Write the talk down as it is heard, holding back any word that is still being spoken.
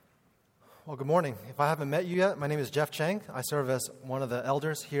Well, good morning. If I haven't met you yet, my name is Geoff Chang. I serve as one of the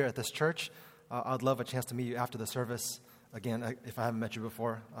elders here at this church. I'd love a chance to meet you after the service again, if I haven't met you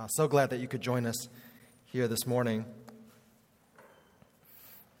before. So glad that you could join us here this morning.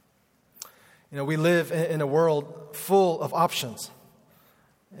 You know, we live in a world full of options,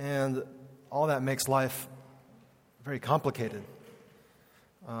 and all that makes life very complicated.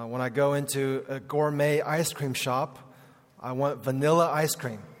 When I go into a gourmet ice cream shop, I want vanilla ice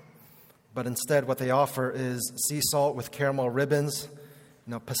cream. But instead, what they offer is sea salt with caramel ribbons,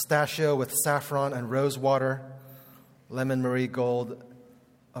 pistachio with saffron and rose water, lemon marigold,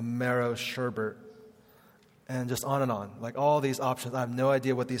 amaro sherbet, and just on and on. Like all these options, I have no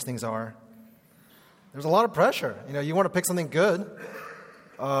idea what these things are. There's a lot of pressure. You want to pick something good,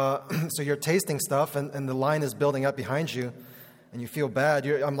 so you're tasting stuff, and the line is building up behind you, and you feel bad.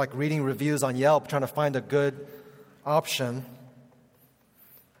 I'm like reading reviews on Yelp, trying to find a good option.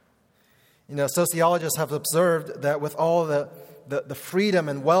 Sociologists have observed that with all the freedom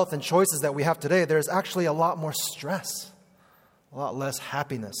and wealth and choices that we have today, there's actually a lot more stress, a lot less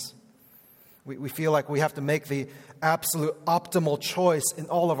happiness. We feel like we have to make the absolute optimal choice in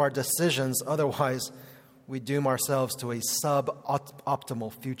all of our decisions. Otherwise, we doom ourselves to a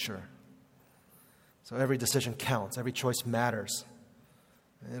sub-optimal future. So every decision counts. Every choice matters.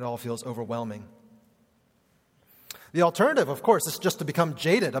 It all feels overwhelming. The alternative, of course, is just to become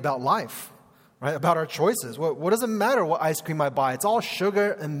jaded about life. Right, about our choices. What does it matter what ice cream I buy? It's all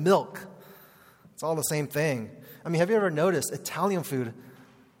sugar and milk. It's all the same thing. I mean, have you ever noticed Italian food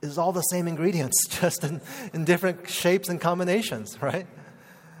is all the same ingredients, just in different shapes and combinations, right?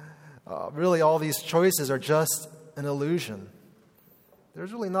 Really, all these choices are just an illusion.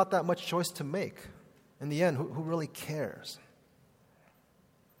 There's really not that much choice to make. In the end, who really cares?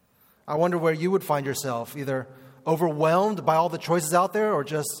 I wonder where you would find yourself, either overwhelmed by all the choices out there or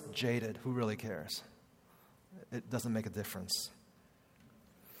just jaded. Who really cares? It doesn't make a difference.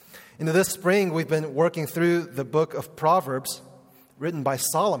 This spring, we've been working through the book of Proverbs written by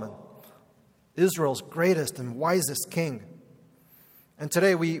Solomon, Israel's greatest and wisest king. And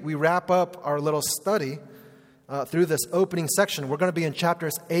today we wrap up our little study through this opening section. We're going to be in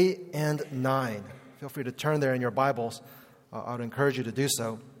chapters 8 and 9. Feel free to turn there in your Bibles. I would encourage you to do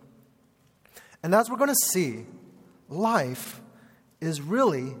so. And as we're going to see, life is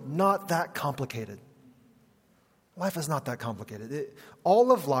really not that complicated. Life is not that complicated.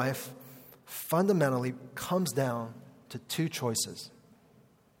 All of life fundamentally comes down to two choices.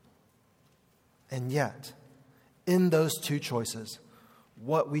 And yet, in those two choices,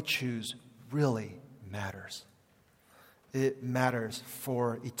 what we choose really matters. It matters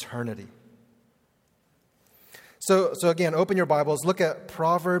for eternity. So again, open your Bibles. Look at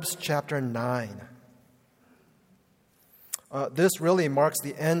Proverbs chapter 9. This really marks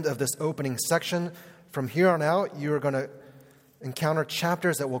the end of this opening section. From here on out, you are going to encounter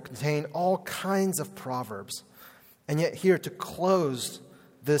chapters that will contain all kinds of proverbs. And yet here, to close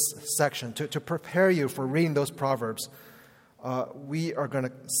this section, to prepare you for reading those proverbs, we are going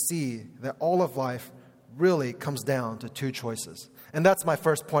to see that all of life really comes down to two choices. And that's my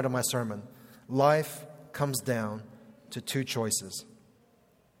first point of my sermon. Life comes down to two choices.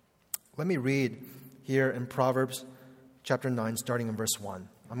 Let me read here in Proverbs chapter 9, starting in verse 1.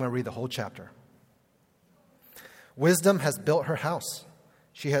 I'm going to read the whole chapter. Wisdom has built her house.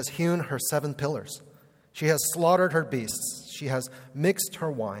 She has hewn her 7 pillars. She has slaughtered her beasts. She has mixed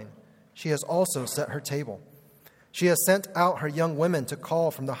her wine. She has also set her table. She has sent out her young women to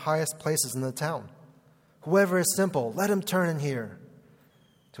call from the highest places in the town. Whoever is simple, let him turn and hear.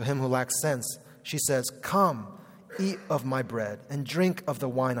 To him who lacks sense, she says, come, eat of my bread and drink of the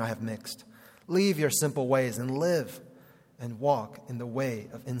wine I have mixed. Leave your simple ways and live, and walk in the way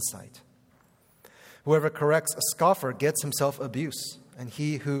of insight. Whoever corrects a scoffer gets himself abuse, and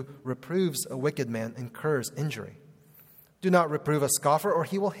he who reproves a wicked man incurs injury. Do not reprove a scoffer, or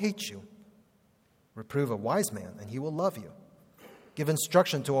he will hate you. Reprove a wise man, and he will love you. Give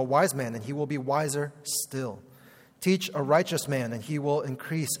instruction to a wise man, and he will be wiser still. Teach a righteous man, and he will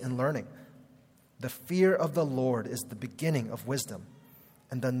increase in learning. The fear of the Lord is the beginning of wisdom,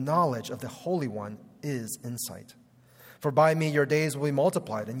 and the knowledge of the Holy One is insight. For by me your days will be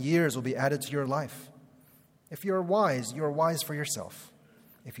multiplied, and years will be added to your life. If you are wise for yourself.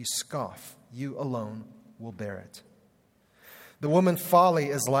 If you scoff, you alone will bear it. The woman Folly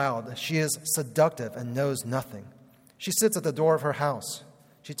is loud. She is seductive and knows nothing. She sits at the door of her house.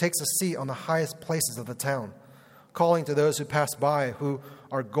 She takes a seat on the highest places of the town, calling to those who pass by, who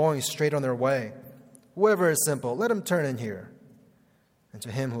are going straight on their way. Whoever is simple, let him turn in here. And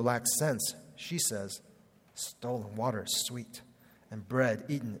to him who lacks sense, she says, stolen water is sweet, and bread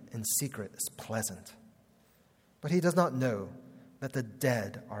eaten in secret is pleasant. But he does not know that the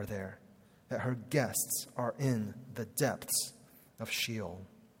dead are there, that her guests are in the depths of Sheol.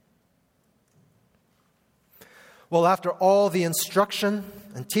 Well, after all the instruction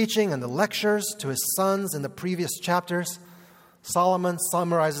and teaching and the lectures to his sons in the previous chapters, Solomon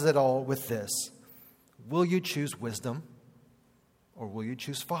summarizes it all with this: will you choose wisdom or will you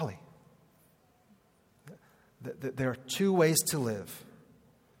choose folly? There are two ways to live: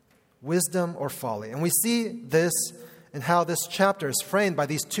 wisdom or folly. And we see this in how this chapter is framed by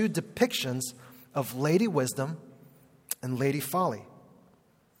these two depictions of Lady Wisdom and Lady Folly.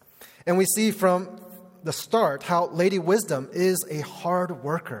 And we see from the start how Lady Wisdom is a hard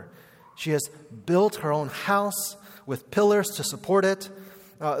worker. She has built her own house with pillars to support it.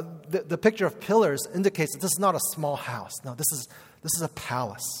 The picture of pillars indicates that this is not a small house. No, this is a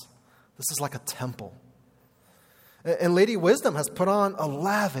palace. This is like a temple. And Lady Wisdom has put on a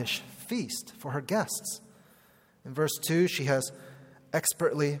lavish feast for her guests. In verse 2, she has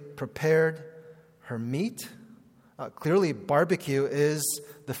expertly prepared her meat. Clearly, barbecue is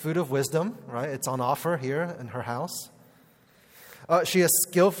the food of wisdom, right? It's on offer here in her house. She has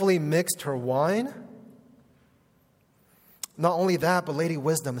skillfully mixed her wine. Not only that, but Lady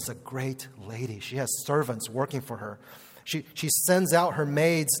Wisdom is a great lady. She has servants working for her. She sends out her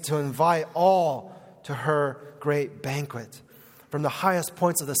maids to invite all to her great banquet. From the highest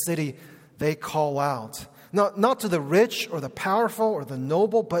points of the city, they call out. Not to the rich or the powerful or the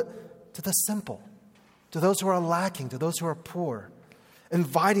noble, but to the simple, to those who are lacking, to those who are poor,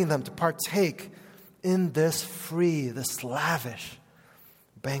 inviting them to partake in this free, this lavish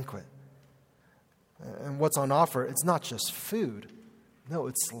banquet. And what's on offer, it's not just food. No,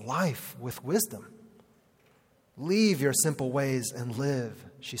 it's life with wisdom. Leave your simple ways and live,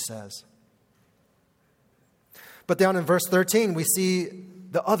 she says. But down in verse 13, we see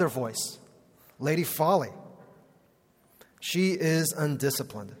the other voice, Lady Folly. She is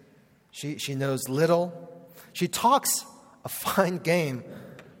undisciplined. She knows little. She talks a fine game,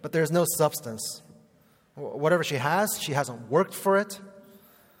 but there's no substance. Whatever she hasn't worked for it.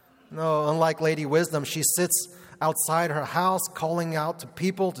 No, unlike Lady Wisdom, she sits outside her house calling out to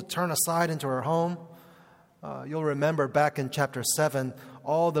people to turn aside into her home. You'll remember back in chapter 7,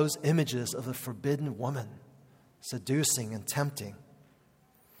 all those images of the forbidden woman, seducing and tempting.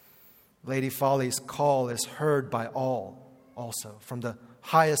 Lady Folly's call is heard by all, also, from the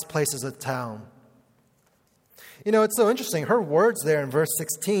highest places of town. You know, it's so interesting. Her words there in verse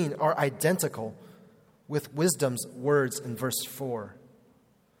 16 are identical with Wisdom's words in verse 4.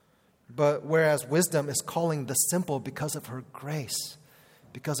 But whereas Wisdom is calling the simple because of her grace,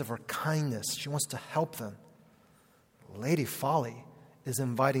 because of her kindness, she wants to help them, Lady Folly is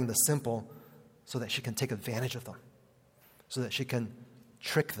inviting the simple so that she can take advantage of them, so that she can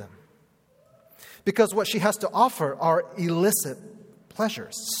trick them. Because what she has to offer are illicit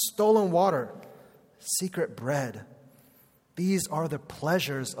pleasures, stolen water, secret bread. These are the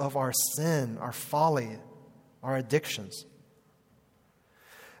pleasures of our sin, our folly, our addictions.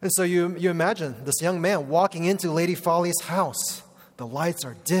 And so you imagine this young man walking into Lady Folly's house. The lights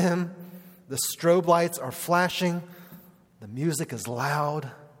are dim, the strobe lights are flashing, the music is loud,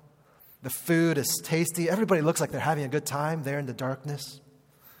 the food is tasty. Everybody looks like they're having a good time there in the darkness.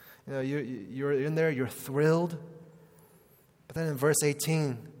 You know, you're in there, you're thrilled. But then in verse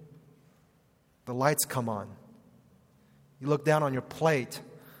 18, the lights come on. You look down on your plate,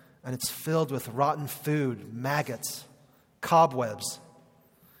 and it's filled with rotten food, maggots, cobwebs.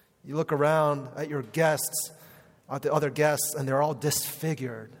 You look around at your guests, at the other guests, and they're all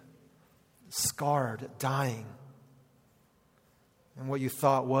disfigured, scarred, dying. And what you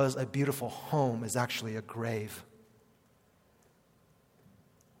thought was a beautiful home is actually a grave.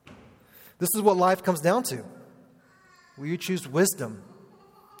 This is what life comes down to. Will you choose wisdom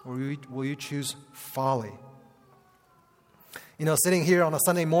or will you choose folly? You know, sitting here on a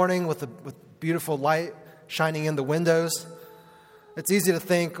Sunday morning with beautiful light shining in the windows, it's easy to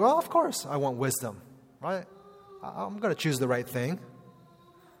think, well, of course I want wisdom, right? I'm going to choose the right thing.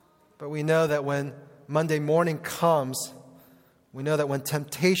 But we know that when Monday morning comes, we know that when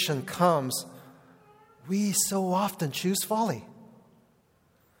temptation comes, we so often choose folly.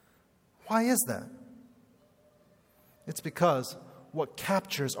 Why is that? It's because what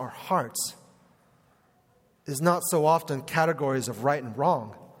captures our hearts is not so often categories of right and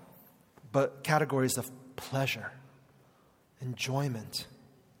wrong, but categories of pleasure, enjoyment.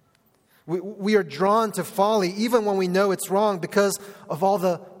 We are drawn to folly even when we know it's wrong because of all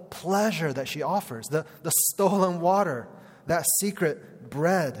the pleasure that she offers, the stolen water, that secret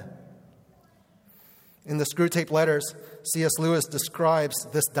bread. In the Screwtape Letters, C.S. Lewis describes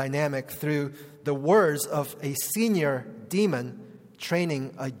this dynamic through the words of a senior demon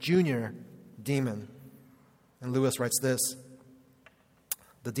training a junior demon. And Lewis writes this,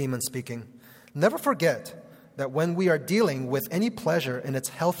 the demon speaking, "Never forget that when we are dealing with any pleasure in its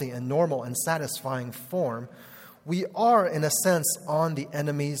healthy and normal and satisfying form, we are, in a sense, on the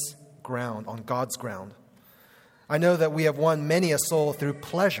enemy's ground, on God's ground. I know that we have won many a soul through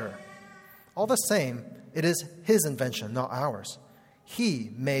pleasure. All the same, it is His invention, not ours.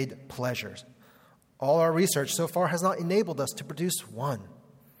 He made pleasures. All our research so far has not enabled us to produce one.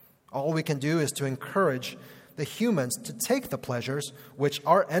 All we can do is to encourage the humans to take the pleasures which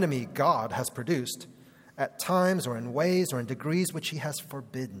our enemy, God, has produced, at times or in ways or in degrees which He has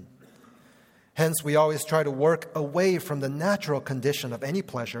forbidden. Hence, we always try to work away from the natural condition of any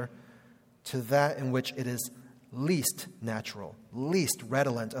pleasure to that in which it is least natural, least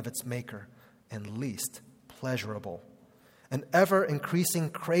redolent of its maker, and least pleasurable. An ever-increasing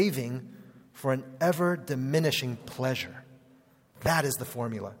craving for an ever-diminishing pleasure. That is the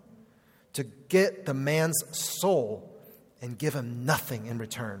formula. To get the man's soul and give him nothing in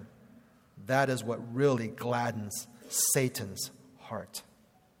return. That is what really gladdens Satan's heart."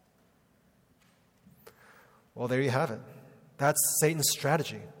 Well, there you have it. That's Satan's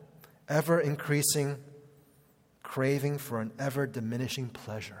strategy. Ever-increasing craving for an ever-diminishing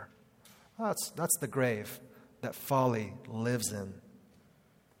pleasure. That's the grave that folly lives in.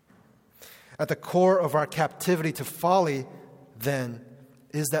 At the core of our captivity to folly, then,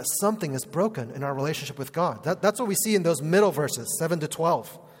 is that something is broken in our relationship with God. That's what we see in those middle verses, 7 to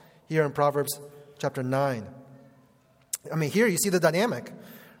 12, here in Proverbs chapter 9. I mean, here you see the dynamic,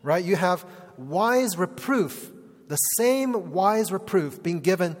 right? You have wise reproof, the same wise reproof being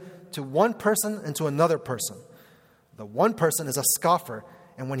given to one person and to another person. The one person is a scoffer,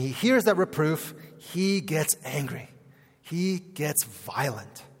 and when he hears that reproof, he gets angry. He gets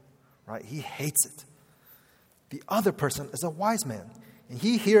violent, right? He hates it. The other person is a wise man, and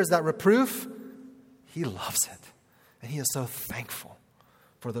he hears that reproof, he loves it, and he is so thankful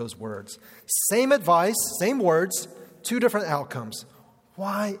for those words. Same advice, same words, two different outcomes.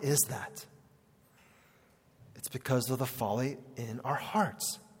 Why is that? It's because of the folly in our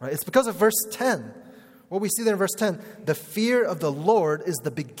hearts, right? It's because of verse 10. What we see there in verse 10, the fear of the Lord is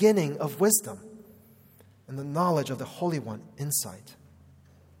the beginning of wisdom, and the knowledge of the Holy One, insight.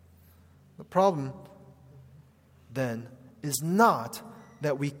 The problem, then, is not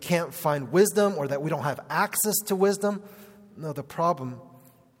that we can't find wisdom or that we don't have access to wisdom. No, the problem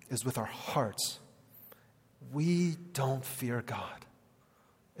is with our hearts. We don't fear God.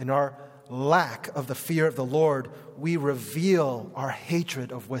 In our lack of the fear of the Lord, we reveal our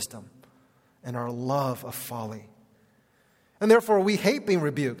hatred of wisdom and our love of folly. And therefore, we hate being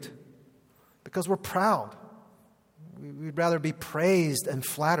rebuked because we're proud. We'd rather be praised and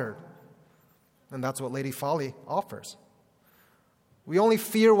flattered. And that's what Lady Folly offers. We only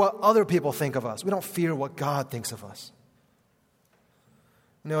fear what other people think of us. We don't fear what God thinks of us.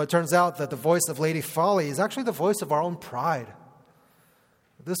 You know, it turns out that the voice of Lady Folly is actually the voice of our own pride.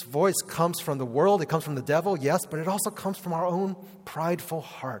 This voice comes from the world, it comes from the devil, yes, but it also comes from our own prideful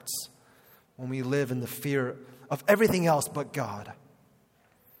hearts when we live in the fear of everything else but God.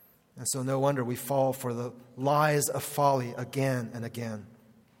 And so no wonder we fall for the lies of folly again and again.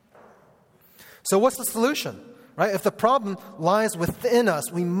 So what's the solution? Right? If the problem lies within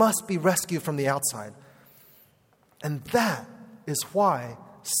us, we must be rescued from the outside. And that is why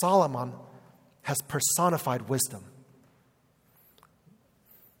Solomon has personified wisdom.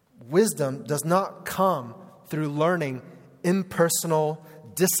 Wisdom does not come through learning impersonal,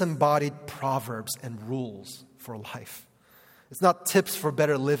 disembodied proverbs and rules for life. It's not tips for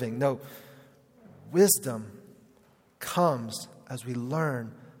better living. No, wisdom comes as we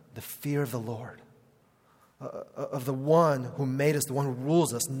learn the fear of the Lord, of the one who made us, the one who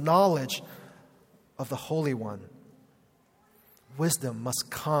rules us, knowledge of the Holy One. Wisdom must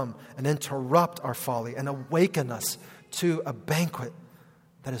come and interrupt our folly and awaken us to a banquet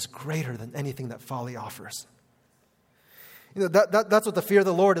that is greater than anything that folly offers. You know, that's what the fear of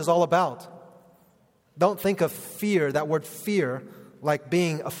the Lord is all about. Don't think of fear, that word fear, like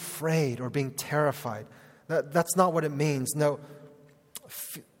being afraid or being terrified. That's not what it means. No,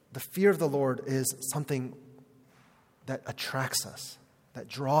 the fear of the Lord is something that attracts us, that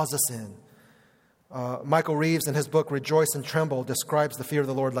draws us in. Michael Reeves, in his book, Rejoice and Tremble, describes the fear of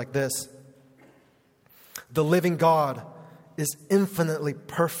the Lord like this. The living God is infinitely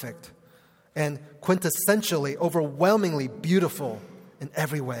perfect and quintessentially, overwhelmingly beautiful in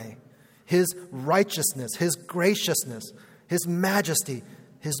every way. His righteousness, His graciousness, His majesty,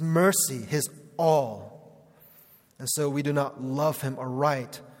 His mercy, His all And so we do not love him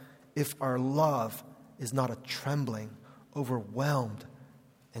aright if our love is not a trembling, overwhelmed,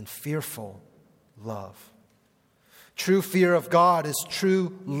 and fearful love. True fear of God is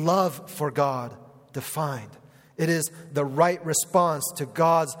true love for God defined. It is the right response to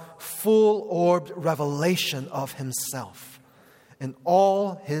God's full-orbed revelation of himself in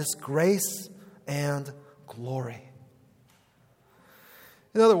all his grace and glory.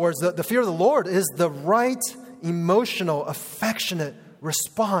 In other words, the fear of the Lord is the right, emotional, affectionate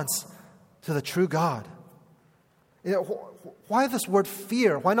response to the true God. Why this word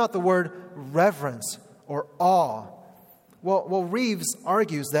fear? Why not the word reverence or awe? Well, Reeves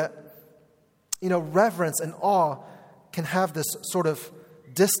argues that, reverence and awe can have this sort of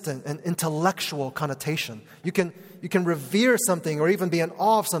distant and intellectual connotation. You can revere something or even be in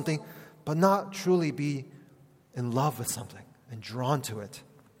awe of something, but not truly be in love with something and drawn to it.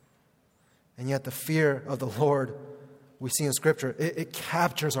 And yet the fear of the Lord we see in Scripture, it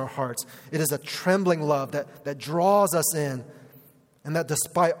captures our hearts. It is a trembling love that draws us in, and that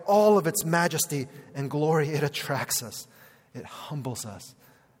despite all of its majesty and glory, it attracts us. It humbles us,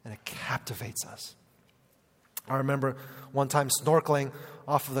 and it captivates us. I remember one time snorkeling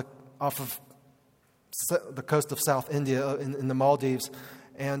off of the coast of South India in the Maldives,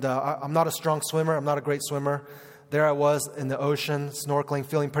 and I'm not a strong swimmer. I'm not a great swimmer. There I was in the ocean, snorkeling,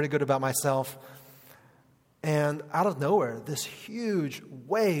 feeling pretty good about myself. And out of nowhere, this huge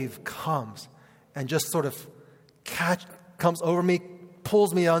wave comes and just sort of comes over me,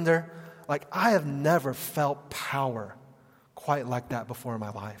 pulls me under. Like, I have never felt power quite like that before in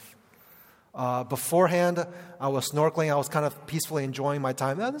my life. Beforehand, I was snorkeling. I was kind of peacefully enjoying my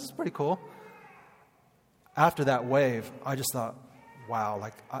time. This is pretty cool. After that wave, I just thought, wow,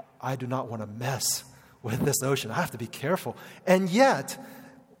 I do not want to mess with this ocean. I have to be careful. And yet,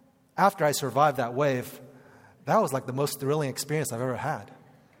 after I survived that wave, that was like the most thrilling experience I've ever had,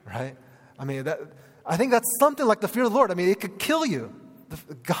 right? I mean, I think that's something like the fear of the Lord. I mean, it could kill you.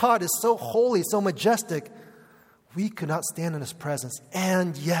 God is so holy, so majestic. We could not stand in his presence.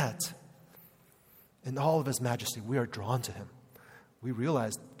 And yet, in all of his majesty, we are drawn to him. We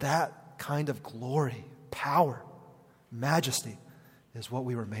realize that kind of glory, power, majesty is what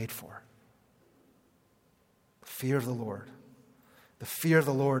we were made for. The fear of the Lord. The fear of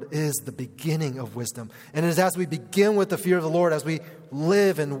the Lord is the beginning of wisdom. And it is as we begin with the fear of the Lord, as we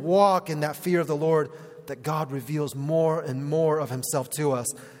live and walk in that fear of the Lord, that God reveals more and more of himself to us,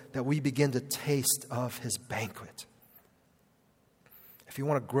 that we begin to taste of his banquet. If you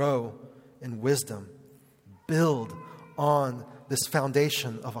want to grow in wisdom, build on this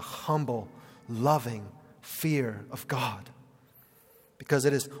foundation of a humble, loving fear of God. Because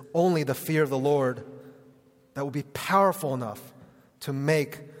it is only the fear of the Lord that will be powerful enough to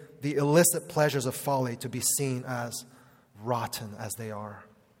make the illicit pleasures of folly to be seen as rotten as they are.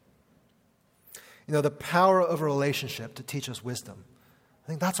 The power of a relationship to teach us wisdom. I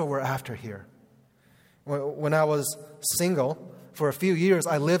think that's what we're after here. When I was single, for a few years,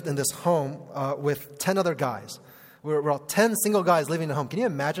 I lived in this home with 10 other guys. We're all 10 single guys living in a home. Can you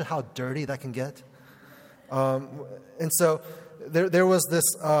imagine how dirty that can get? And so there was this,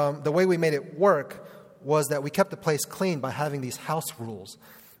 the way we made it work was that we kept the place clean by having these house rules.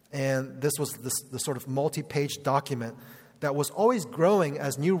 And this was the sort of multi-page document that was always growing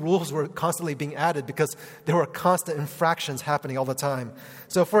as new rules were constantly being added because there were constant infractions happening all the time.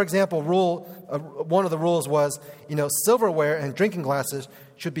 So, for example, one of the rules was, silverware and drinking glasses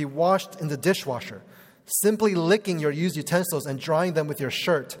should be washed in the dishwasher. Simply licking your used utensils and drying them with your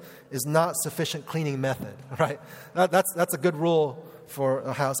shirt is not sufficient cleaning method, right? That's a good rule for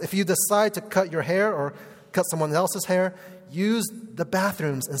a house. If you decide to cut your hair or cut someone else's hair, use the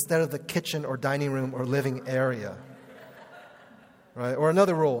bathrooms instead of the kitchen or dining room or living area. Right? Or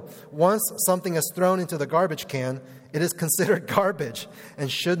another rule, once something is thrown into the garbage can, it is considered garbage and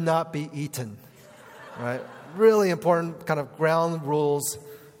should not be eaten. Right? Really important kind of ground rules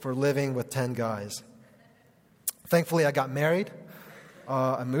for living with 10 guys. Thankfully, I got married.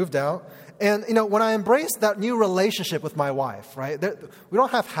 I moved out. And, when I embraced that new relationship with my wife, right, we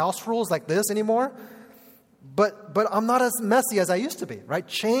don't have house rules like this anymore, but I'm not as messy as I used to be, right?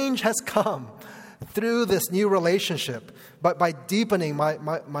 Change has come through this new relationship, but by deepening my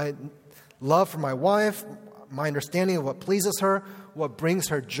love for my wife, my understanding of what pleases her, what brings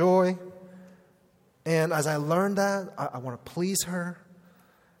her joy. And as I learned that, I want to please her,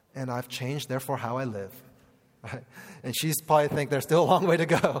 and I've changed, therefore, how I live. Right? And she's probably think there's still a long way to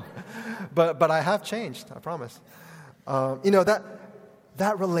go. But I have changed, I promise.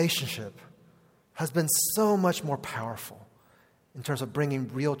 That relationship has been so much more powerful in terms of bringing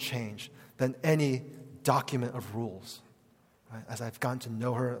real change than any document of rules, right? As I've gotten to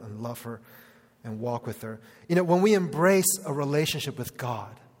know her and love her and walk with her. When we embrace a relationship with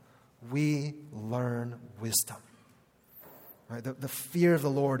God, we learn wisdom. Right? The fear of the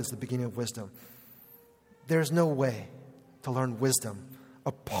Lord is the beginning of wisdom. There's no way to learn wisdom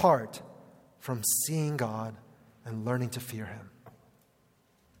apart from seeing God and learning to fear Him.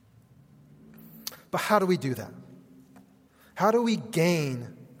 But how do we do that? How do we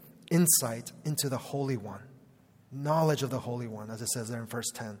gain insight into the Holy One? Knowledge of the Holy One, as it says there in verse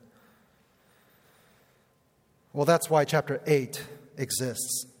 10. Well, that's why chapter 8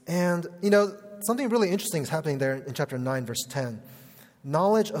 exists. And, something really interesting is happening there in chapter 9, verse 10.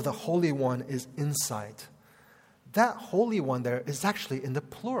 Knowledge of the Holy One is insight. That Holy One there is actually in the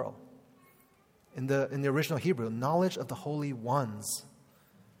plural. In the original Hebrew, knowledge of the Holy Ones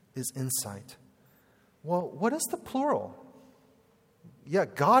is insight. Well, what is the plural? Yeah,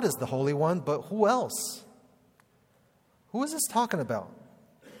 God is the Holy One, but who else? Who is this talking about?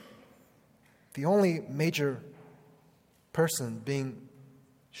 The only major person being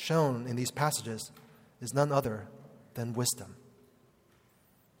shown in these passages is none other than wisdom.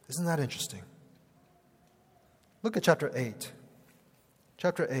 Isn't that interesting? Look at chapter 8.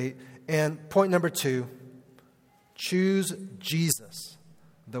 Chapter 8, and point number 2, choose Jesus,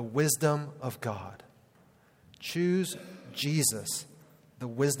 the wisdom of God. Choose Jesus, the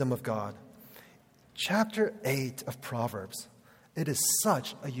wisdom of God. Chapter 8 of Proverbs, it is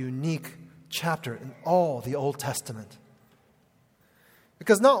such a unique chapter in all the Old Testament.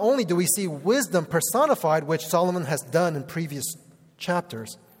 Because not only do we see wisdom personified, which Solomon has done in previous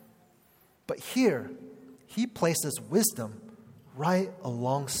chapters, but here he places wisdom right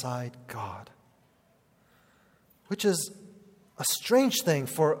alongside God, which is a strange thing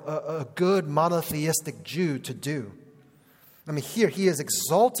for a good monotheistic Jew to do. I mean, here he is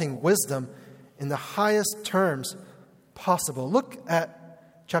exalting wisdom in the highest terms possible. Look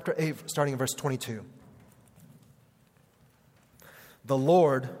at chapter 8, starting in verse 22. The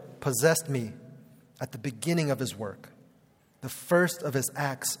Lord possessed me at the beginning of His work, the first of His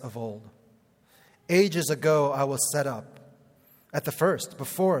acts of old. Ages ago I was set up, at the first,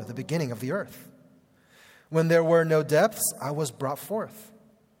 before the beginning of the earth. When there were no depths, I was brought forth.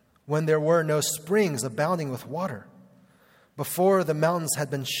 When there were no springs abounding with water. Before the mountains had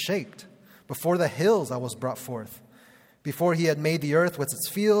been shaped, before the hills I was brought forth. Before He had made the earth with its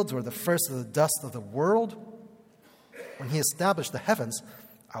fields, or the first of the dust of the world. When He established the heavens,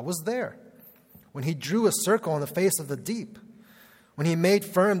 I was there. When He drew a circle on the face of the deep. When He made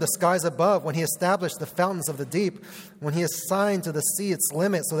firm the skies above. When He established the fountains of the deep. When He assigned to the sea its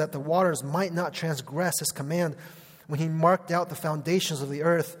limit so that the waters might not transgress His command. When He marked out the foundations of the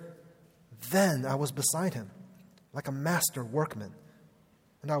earth. Then I was beside Him, like a master workman.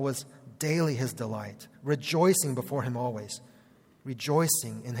 And I was daily His delight, rejoicing before Him always.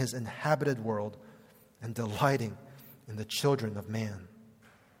 Rejoicing in His inhabited world and delighting in the children of man.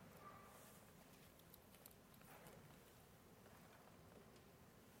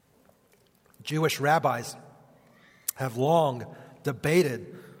 Jewish rabbis have long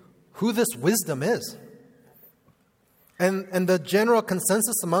debated who this wisdom is. And the general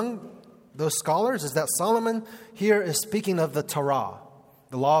consensus among those scholars is that Solomon here is speaking of the Torah,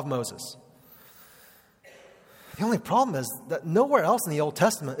 the law of Moses. The only problem is that nowhere else in the Old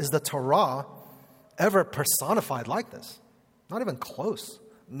Testament is the Torah ever personified like this. Not even close.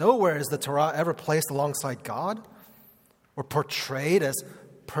 Nowhere is the Torah ever placed alongside God or portrayed as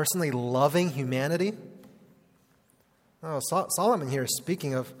personally loving humanity. No, Solomon here is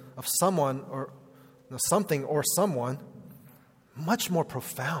speaking of someone or something or someone much more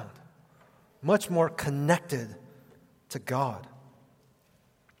profound, much more connected to God.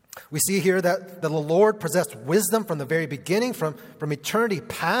 We see here that the Lord possessed wisdom from the very beginning, from eternity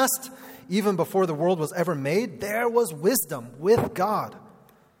past, even before the world was ever made. There was wisdom with God.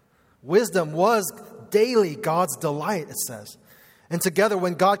 Wisdom was daily God's delight, it says. And together,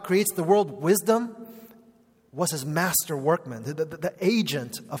 when God creates the world, wisdom was His master workman, the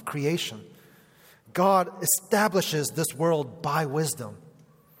agent of creation. God establishes this world by wisdom.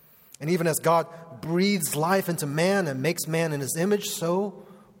 And even as God breathes life into man and makes man in His image, so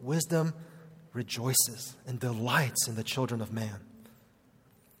wisdom rejoices and delights in the children of man.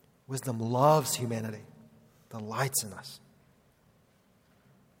 Wisdom loves humanity, delights in us.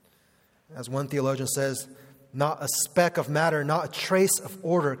 As one theologian says, not a speck of matter, not a trace of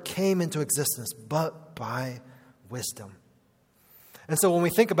order came into existence, but by wisdom. And so when we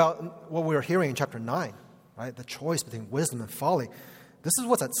think about what we were hearing in chapter 9, right, the choice between wisdom and folly, this is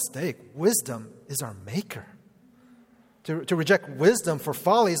what's at stake. Wisdom is our maker. To reject wisdom for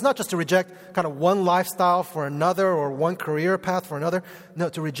folly is not just to reject kind of one lifestyle for another or one career path for another. No,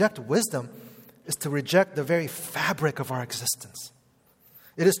 to reject wisdom is to reject the very fabric of our existence.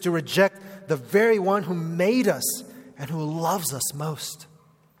 It is to reject the very one who made us and who loves us most.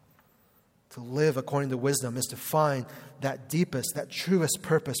 To live according to wisdom is to find that deepest, that truest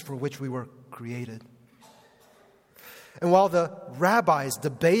purpose for which we were created. And while the rabbis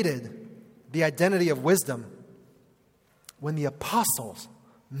debated the identity of wisdom, when the apostles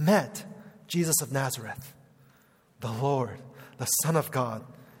met Jesus of Nazareth, the Lord, the Son of God,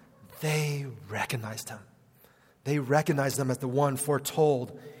 they recognized him. They recognized him as the one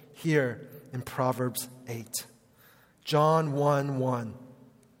foretold here in Proverbs 8. John 1:1.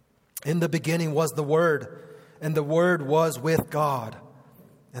 In the beginning was the Word, and the Word was with God,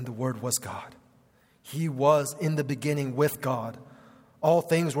 and the Word was God. He was in the beginning with God. All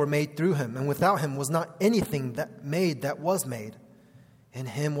things were made through him, and without him was not anything that was made. In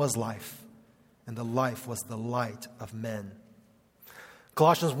him was life, and the life was the light of men.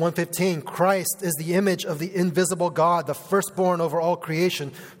 Colossians 1:15, Christ is the image of the invisible God, the firstborn over all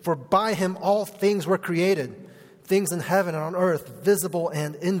creation. For by him all things were created, things in heaven and on earth, visible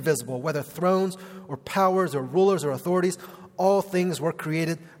and invisible, whether thrones or powers or rulers or authorities, all things were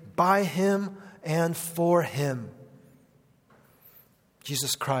created by him and for him.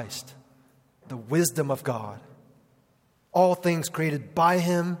 Jesus Christ, the wisdom of God. All things created by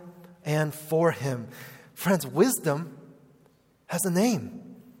him and for him. Friends, wisdom has a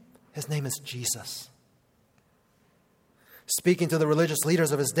name. His name is Jesus. Speaking to the religious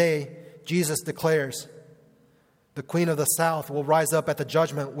leaders of his day, Jesus declares, the queen of the south will rise up at the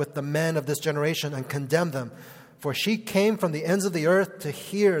judgment with the men of this generation and condemn them. For she came from the ends of the earth to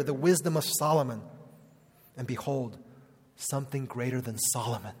hear the wisdom of Solomon. And behold, something greater than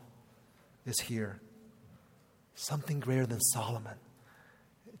Solomon is here. Something greater than Solomon.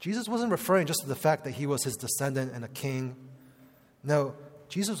 Jesus wasn't referring just to the fact that he was his descendant and a king. No,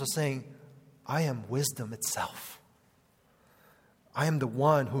 Jesus was saying, I am wisdom itself. I am the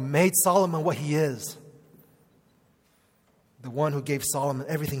one who made Solomon what he is. The one who gave Solomon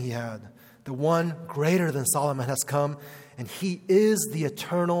everything he had. The one greater than Solomon has come, and he is the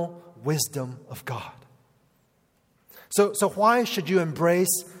eternal wisdom of God. So why should you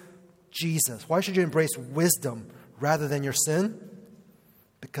embrace Jesus? Why should you embrace wisdom rather than your sin?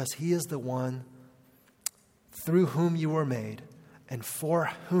 Because he is the one through whom you were made and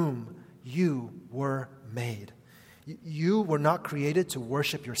for whom you were made. You were not created to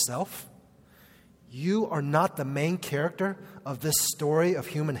worship yourself. You are not the main character of this story of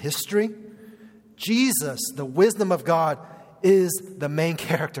human history. Jesus, the wisdom of God, is the main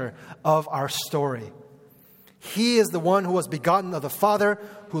character of our story. He is the one who was begotten of the Father,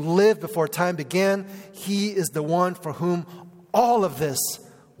 who lived before time began. He is the one for whom all of this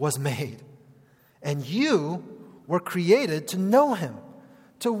was made. And you were created to know him,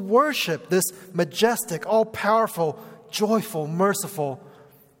 to worship this majestic, all-powerful, joyful, merciful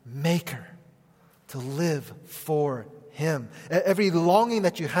Maker, to live for him. Every longing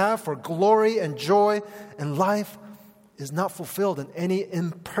that you have for glory and joy and life is not fulfilled in any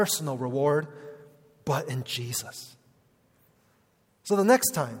impersonal reward, but in Jesus. So the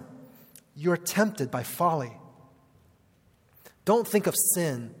next time you're tempted by folly, don't think of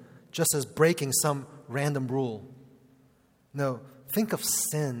sin just as breaking some random rule. No, think of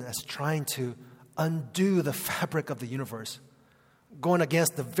sin as trying to undo the fabric of the universe, going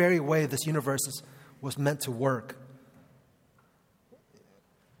against the very way this universe was meant to work.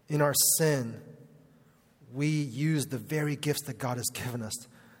 In our sin, we use the very gifts that God has given us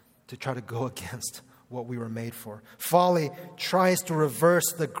to try to go against what we were made for. Folly tries to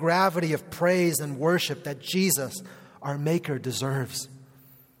reverse the gravity of praise and worship that Jesus, our Maker, deserves,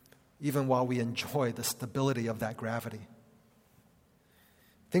 even while we enjoy the stability of that gravity.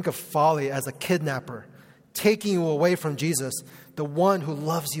 Think of folly as a kidnapper, taking you away from Jesus, the one who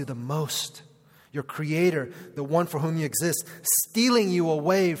loves you the most, your Creator, the one for whom you exist, stealing you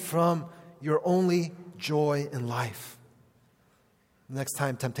away from your only joy in life. The next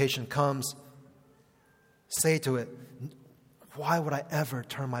time temptation comes, say to it, why would I ever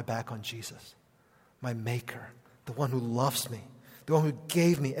turn my back on Jesus, my Maker, the one who loves me, the one who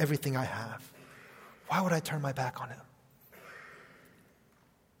gave me everything I have? Why would I turn my back on him?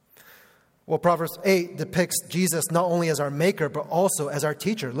 Well, Proverbs 8 depicts Jesus not only as our Maker, but also as our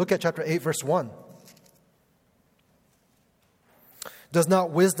teacher. Look at chapter 8, verse 1. Does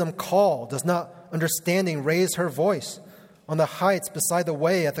not wisdom call? Does not understanding raise her voice? On the heights beside the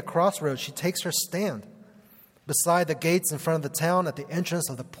way at the crossroads, she takes her stand. Beside the gates in front of the town, at the entrance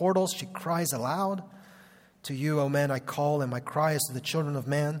of the portals, she cries aloud. To you, O men, I call, and my cry is to the children of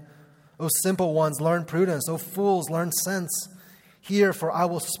man. O simple ones, learn prudence. O fools, learn sense. Hear, for I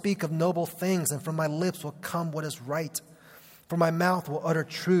will speak of noble things, and from my lips will come what is right. For my mouth will utter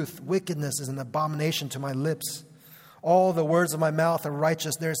truth. Wickedness is an abomination to my lips. All the words of my mouth are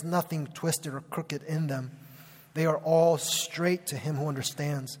righteous. There is nothing twisted or crooked in them. They are all straight to him who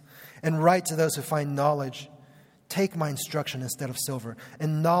understands, and right to those who find knowledge. Take my instruction instead of silver,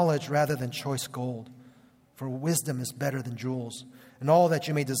 and knowledge rather than choice gold. For wisdom is better than jewels, and all that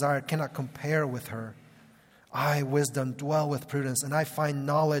you may desire cannot compare with her. I, wisdom, dwell with prudence, and I find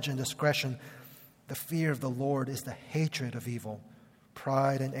knowledge and discretion. The fear of the Lord is the hatred of evil,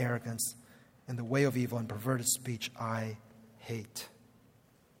 pride and arrogance, and the way of evil and perverted speech I hate.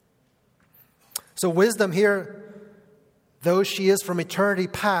 So wisdom here, though she is from eternity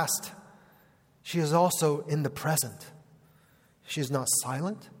past, she is also in the present. She is not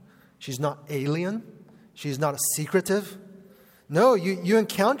silent. She's not alien. She's not secretive. No, you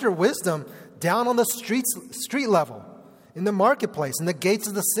encounter wisdom down on the street level, in the marketplace, in the gates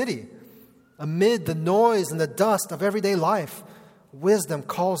of the city, amid the noise and the dust of everyday life. Wisdom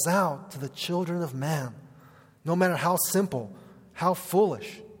calls out to the children of man, no matter how simple, how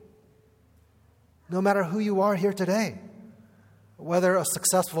foolish, no matter who you are here today, whether a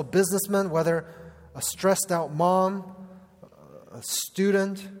successful businessman, whether a stressed out mom, a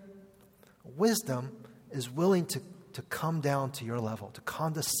student. Wisdom is willing to come down to your level, to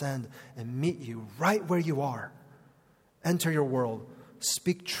condescend and meet you right where you are. Enter your world.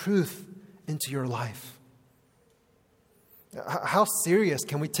 Speak truth into your life. How serious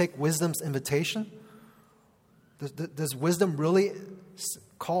can we take wisdom's invitation? Does wisdom really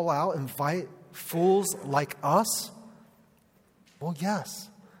call out, invite fools like us? Well, yes.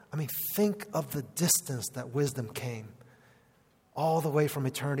 I mean, think of the distance that wisdom came. All the way from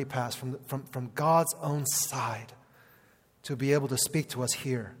eternity past, from God's own side, to be able to speak to us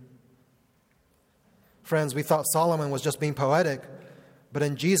here. Friends, we thought Solomon was just being poetic, but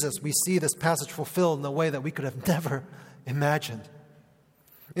in Jesus we see this passage fulfilled in a way that we could have never imagined.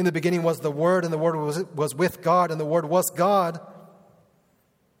 In the beginning was the Word, and the Word was with God, and the Word was God,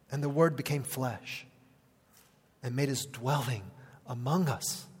 and the Word became flesh and made his dwelling among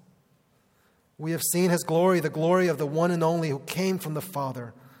us. We have seen his glory, the glory of the one and only who came from the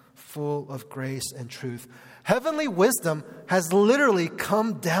Father, full of grace and truth. Heavenly wisdom has literally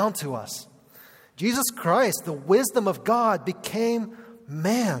come down to us. Jesus Christ, the wisdom of God, became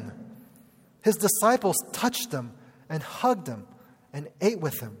man. His disciples touched him and hugged him and ate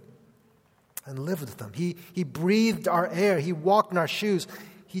with him and lived with him. He breathed our air. He walked in our shoes.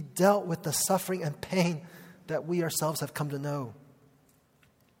 He dealt with the suffering and pain that we ourselves have come to know.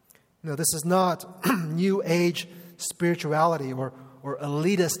 No, this is not New Age spirituality or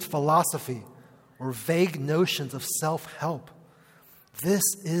elitist philosophy or vague notions of self-help. This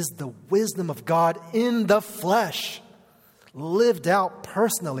is the wisdom of God in the flesh, lived out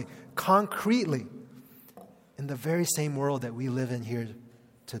personally, concretely, in the very same world that we live in here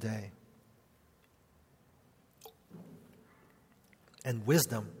today. And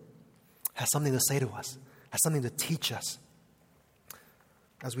wisdom has something to say to us, has something to teach us.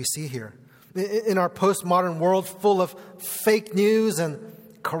 As we see here, in our postmodern world full of fake news and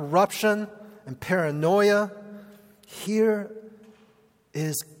corruption and paranoia, here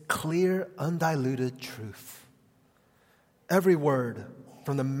is clear, undiluted truth. Every word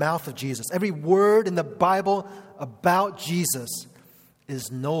from the mouth of Jesus, every word in the Bible about Jesus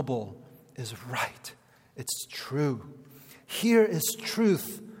is noble, is right, it's true. Here is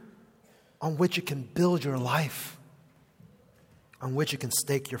truth on which you can build your life, on which you can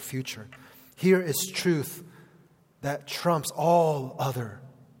stake your future. Here is truth that trumps all other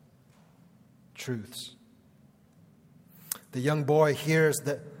truths. The young boy hears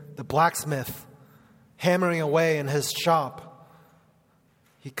the blacksmith hammering away in his shop.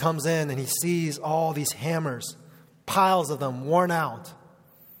 He comes in and he sees all these hammers, piles of them worn out.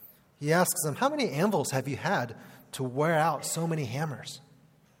 He asks him, "How many anvils have you had to wear out so many hammers?"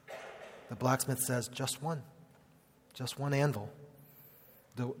 The blacksmith says, just one anvil.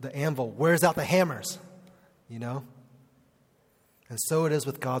 The anvil wears out the hammers, you know. And so it is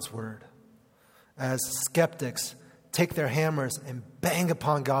with God's word. As skeptics take their hammers and bang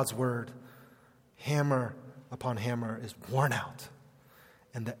upon God's word, hammer upon hammer is worn out.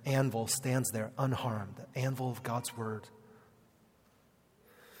 And the anvil stands there unharmed, the anvil of God's word.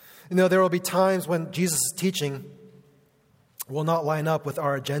 You know, there will be times when Jesus' teaching will not line up with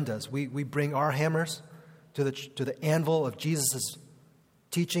our agendas. We bring our hammers to the anvil of Jesus'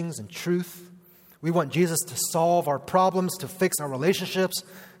 teachings and truth. We want Jesus to solve our problems, to fix our relationships,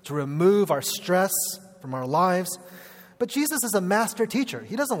 to remove our stress, from our lives. But Jesus is a master teacher.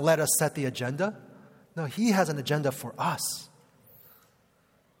 He doesn't let us set the agenda. No, he has an agenda for us.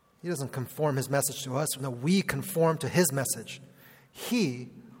 He doesn't conform his message to us. No, we conform to his message. He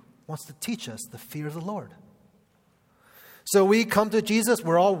wants to teach us the fear of the Lord. So we come to Jesus.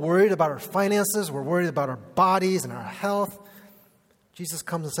 We're all worried about our finances. We're worried about our bodies and our health. Jesus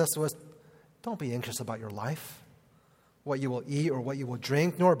comes and says to us, don't be anxious about your life, what you will eat or what you will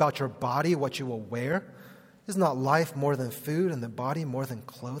drink, nor about your body, what you will wear. Is not life more than food and the body more than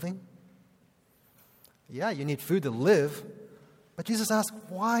clothing? Yeah, you need food to live. But Jesus asks,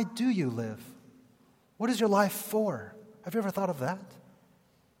 why do you live? What is your life for? Have you ever thought of that?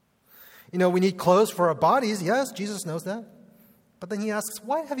 You know, we need clothes for our bodies. Yes, Jesus knows that. But then he asks,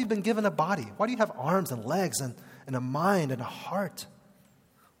 why have you been given a body? Why do you have arms and legs and a mind and a heart?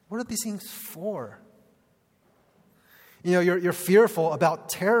 What are these things for? You know, you're fearful about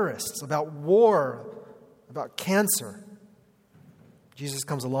terrorists, about war, about cancer. Jesus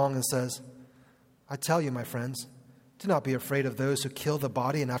comes along and says, I tell you, my friends, do not be afraid of those who kill the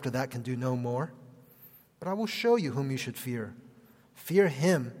body and after that can do no more. But I will show you whom you should fear. Fear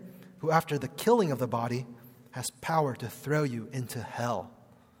him who after the killing of the body has power to throw you into hell.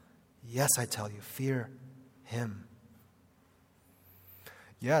 Yes, I tell you, fear him.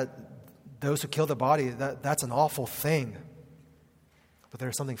 Yeah, those who kill the body, that's an awful thing. But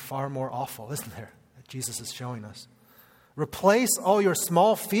there's something far more awful, isn't there, that Jesus is showing us. Replace all your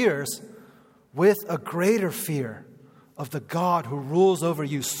small fears with a greater fear of the God who rules over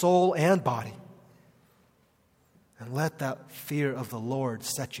you, soul and body. And let that fear of the Lord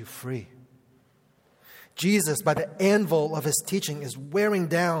set you free. Jesus, by the anvil of his teaching, is wearing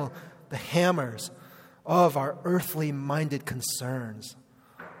down the hammers of our earthly-minded concerns.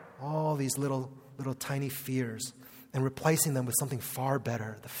 All these little tiny fears, and replacing them with something far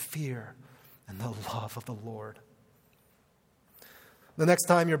better, the fear and the love of the Lord. The next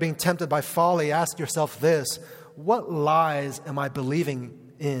time you're being tempted by folly, ask yourself this: what lies am I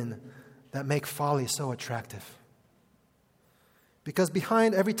believing in that make folly so attractive? Because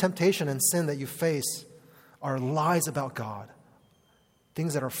behind every temptation and sin that you face are lies about God,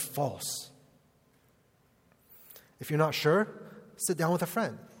 things that are false. If you're not sure, sit down with a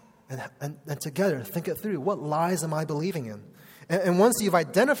friend and together think it through. What lies am I believing in? And once you've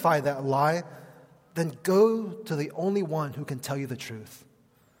identified that lie, then go to the only one who can tell you the truth.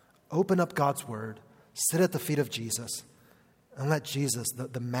 Open up God's word, sit at the feet of Jesus, and let Jesus,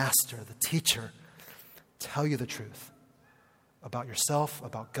 the master, the teacher, tell you the truth about yourself,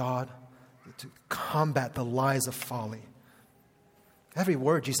 about God, to combat the lies of folly. Every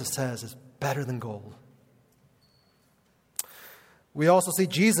word Jesus says is better than gold. We also see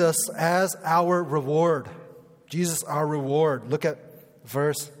Jesus as our reward. Jesus, our reward. Look at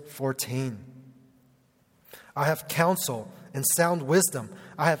verse 14. I have counsel and sound wisdom.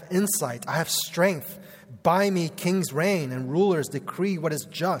 I have insight. I have strength. By me kings reign and rulers decree what is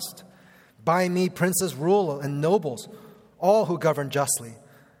just. By me princes rule and nobles, all who govern justly.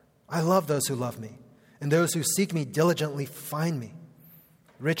 I love those who love me, and those who seek me diligently find me.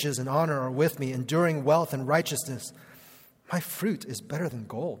 Riches and honor are with me, enduring wealth and righteousness. My fruit is better than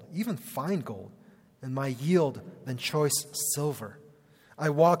gold, even fine gold, and my yield than choice silver. I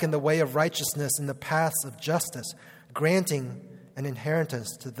walk in the way of righteousness in the paths of justice, granting an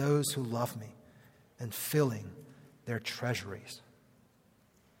inheritance to those who love me and filling their treasuries.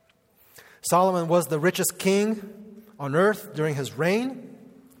 Solomon was the richest king on earth during his reign,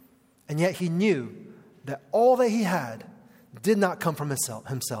 and yet he knew that all that he had did not come from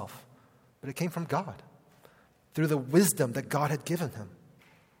himself, but it came from God, through the wisdom that God had given him.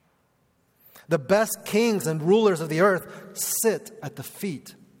 The best kings and rulers of the earth sit at the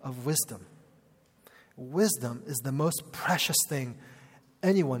feet of wisdom. Wisdom is the most precious thing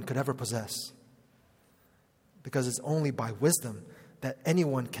anyone could ever possess, because it's only by wisdom that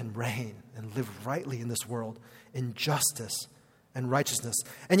anyone can reign and live rightly in this world in justice and righteousness.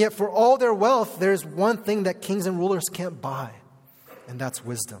 And yet for all their wealth, there's one thing that kings and rulers can't buy, and that's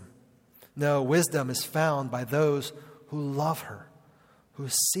wisdom. No, wisdom is found by those who love her, who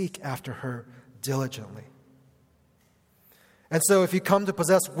seek after her diligently. And so if you come to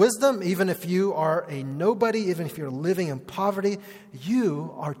possess wisdom, even if you are a nobody, even if you're living in poverty,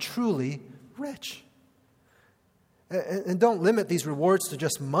 you are truly rich. And don't limit these rewards to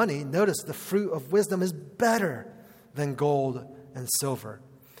just money. Notice the fruit of wisdom is better than gold and silver.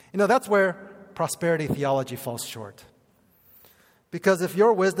 You know, that's where prosperity theology falls short. Because if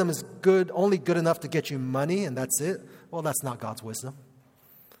your wisdom is good, only good enough to get you money and that's it, well, that's not God's wisdom.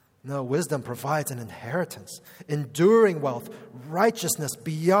 No, wisdom provides an inheritance, enduring wealth, righteousness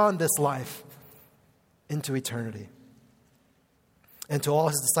beyond this life. into eternity. And to all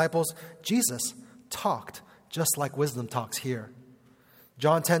his disciples, Jesus talked just like wisdom talks here.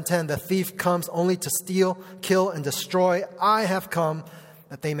 John 10:10, the thief comes only to steal, kill, and destroy. I have come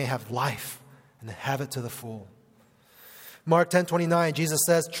that they may have life and have it to the full. Mark 10:29, Jesus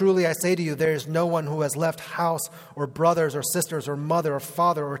says, truly I say to you, there is no one who has left house or brothers or sisters or mother or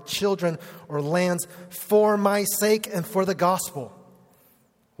father or children or lands for my sake and for the gospel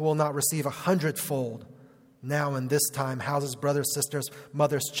who will not receive 100-fold now in this time houses, brothers, sisters,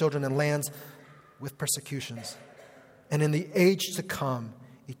 mothers, children, and lands with persecutions, and in the age to come,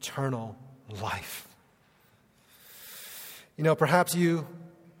 eternal life. Perhaps you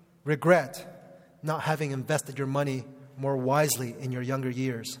regret not having invested your money more wisely in your younger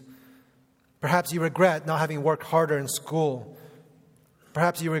years. Perhaps you regret not having worked harder in school.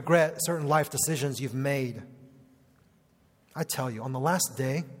 Perhaps you regret certain life decisions you've made. I tell you, on the last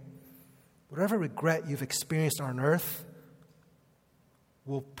day, whatever regret you've experienced on earth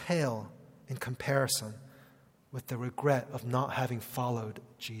will pale in comparison with the regret of not having followed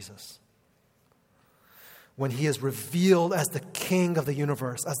Jesus. When he is revealed as the King of the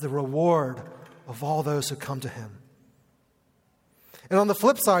universe, as the reward of all those who come to him. And on the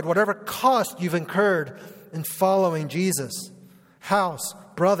flip side, whatever cost you've incurred in following Jesus, house,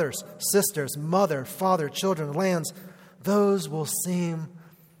 brothers, sisters, mother, father, children, lands, those will seem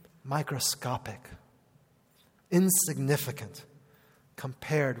microscopic, insignificant,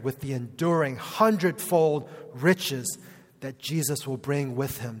 compared with the enduring 100-fold riches that Jesus will bring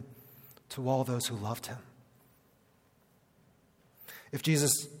with him to all those who loved him.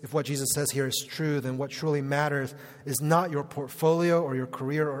 If what Jesus says here is true, then what truly matters is not your portfolio or your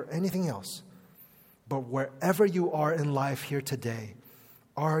career or anything else, but wherever you are in life here today,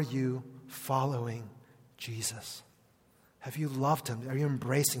 are you following Jesus? Have you loved him? Are you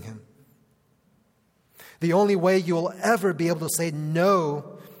embracing him? The only way you will ever be able to say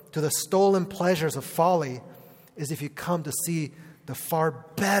no to the stolen pleasures of folly is if you come to see the far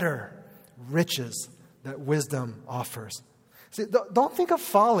better riches that wisdom offers. See, don't think of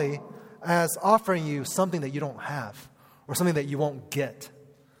folly as offering you something that you don't have or something that you won't get.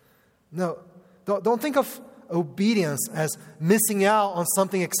 No, don't think of obedience as missing out on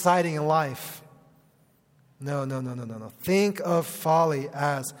something exciting in life. No. Think of folly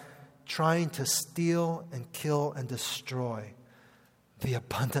as trying to steal and kill and destroy the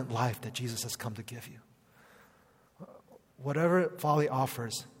abundant life that Jesus has come to give you. Whatever folly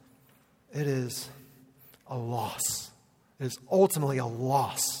offers, it is a loss. It is ultimately a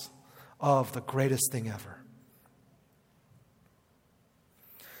loss of the greatest thing ever.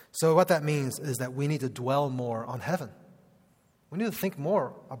 So what that means is that we need to dwell more on heaven. We need to think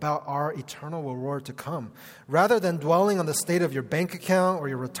more about our eternal reward to come. Rather than dwelling on the state of your bank account or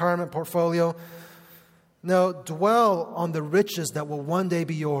your retirement portfolio, no, dwell on the riches that will one day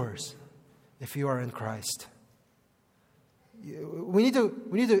be yours if you are in Christ. We need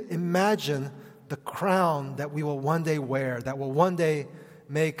to imagine the crown that we will one day wear, that will one day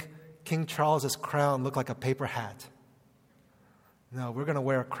make King Charles's crown look like a paper hat. No, we're going to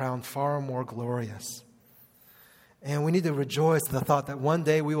wear a crown far more glorious. And we need to rejoice in the thought that one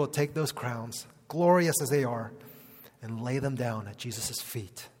day we will take those crowns, glorious as they are, and lay them down at Jesus'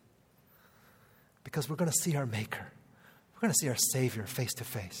 feet. Because we're going to see our Maker. We're going to see our Savior face to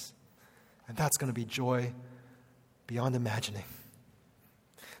face. And that's going to be joy beyond imagining.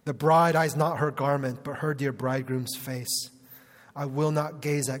 The bride eyes not her garment, but her dear bridegroom's face. I will not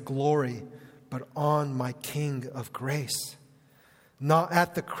gaze at glory, but on my King of grace. Not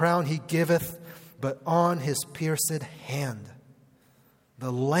at the crown he giveth, but on his pierced hand.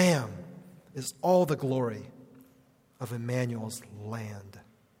 The Lamb is all the glory of Emmanuel's land.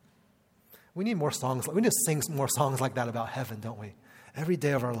 We need more songs. We need to sing more songs like that about heaven, don't we? Every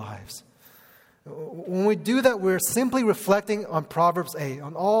day of our lives. When we do that, we're simply reflecting on Proverbs 8,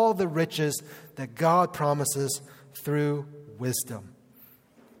 on all the riches that God promises through wisdom.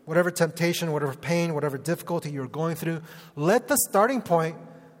 Whatever temptation, whatever pain, whatever difficulty you're going through, let the starting point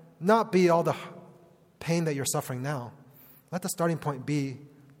not be all the pain that you're suffering now. Let the starting point be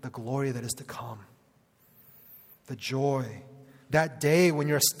the glory that is to come. The joy. That day when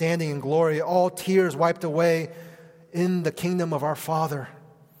you're standing in glory, all tears wiped away in the kingdom of our Father.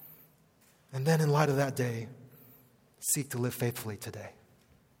 And then in light of that day, seek to live faithfully today.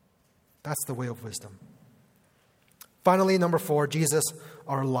 That's the way of wisdom. Finally, number 4, Jesus,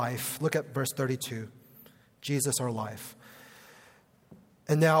 our life. Look at verse 32. Jesus, our life.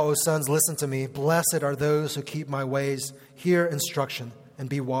 And now, O sons, listen to me. Blessed are those who keep my ways. Hear instruction and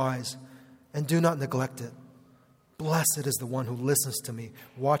be wise, and do not neglect it. Blessed is the one who listens to me,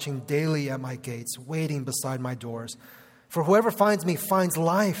 watching daily at my gates, waiting beside my doors. For whoever finds me finds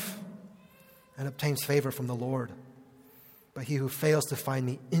life and obtains favor from the Lord. But he who fails to find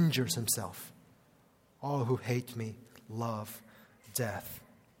me injures himself. All who hate me love death.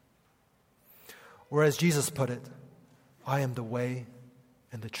 Or as Jesus put it, I am the way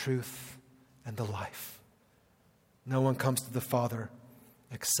and the truth and the life. No one comes to the Father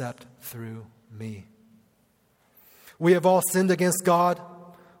except through me. We have all sinned against God.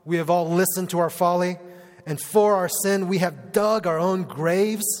 We have all listened to our folly. And for our sin, we have dug our own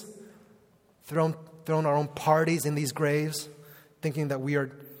graves, thrown our own parties in these graves, thinking that we are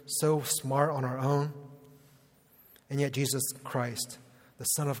so smart on our own. And yet Jesus Christ, the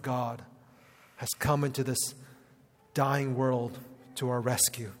Son of God, has come into this dying world to our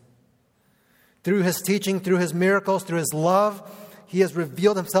rescue. Through his teaching, through his miracles, through his love, he has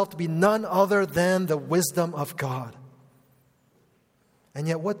revealed himself to be none other than the wisdom of God. And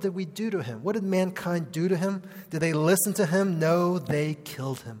yet, what did we do to him? What did mankind do to him? Did they listen to him? No, they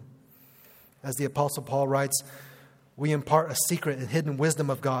killed him. As the Apostle Paul writes, we impart a secret and hidden wisdom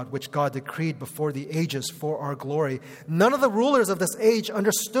of God, which God decreed before the ages for our glory. None of the rulers of this age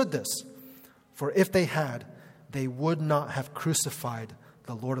understood this, for if they had, they would not have crucified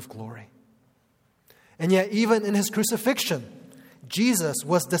the Lord of glory. And yet, even in his crucifixion, Jesus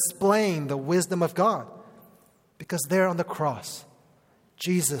was displaying the wisdom of God, because there on the cross,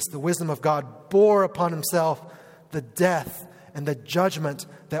 Jesus, the wisdom of God, bore upon himself the death and the judgment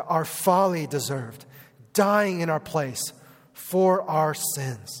that our folly deserved, dying in our place for our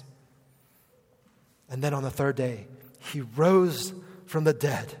sins. And then on the third day, he rose from the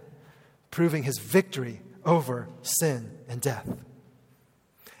dead, proving his victory over sin and death.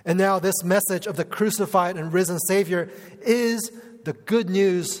 And now this message of the crucified and risen Savior is the good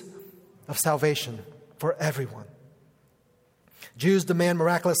news of salvation for everyone. Jews demand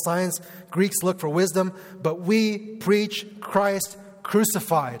miraculous signs. Greeks look for wisdom. But we preach Christ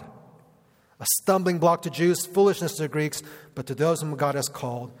crucified. A stumbling block to Jews, foolishness to Greeks, but to those whom God has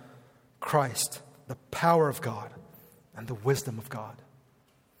called, Christ, the power of God and the wisdom of God.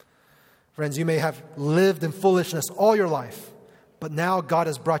 Friends, you may have lived in foolishness all your life, but now God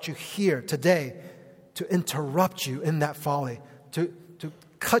has brought you here today to interrupt you in that folly, to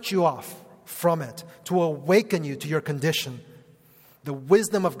cut you off from it, to awaken you to your condition. The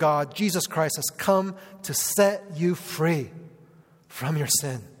wisdom of God, Jesus Christ, has come to set you free from your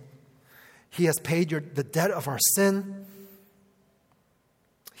sin. He has paid the debt of our sin.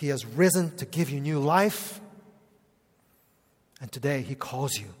 He has risen to give you new life. And today he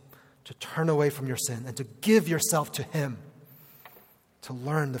calls you to turn away from your sin and to give yourself to him, to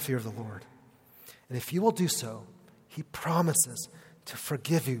learn the fear of the Lord. And if you will do so, he promises to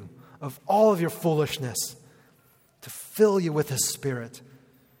forgive you of all of your foolishness, to fill you with his Spirit,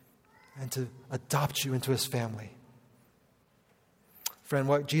 and to adopt you into his family. Friend,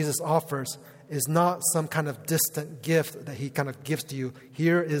 what Jesus offers is not some kind of distant gift that he kind of gives to you.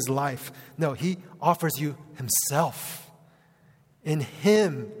 Here is life. No, he offers you himself. In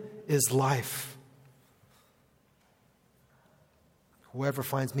him is life. Whoever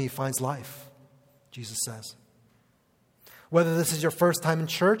finds me finds life, Jesus says. Whether this is your first time in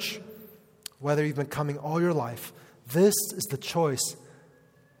church, whether you've been coming all your life, this is the choice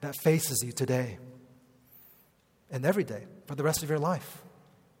that faces you today and every day for the rest of your life.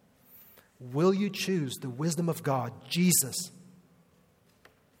 Will you choose the wisdom of God, Jesus,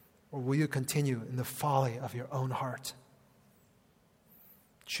 or will you continue in the folly of your own heart?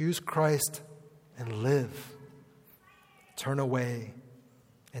 Choose Christ and live. Turn away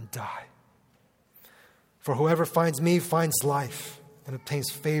and die. For whoever finds me finds life and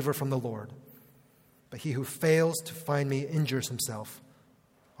obtains favor from the Lord. But he who fails to find me injures himself.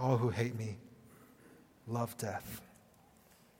 All who hate me love death.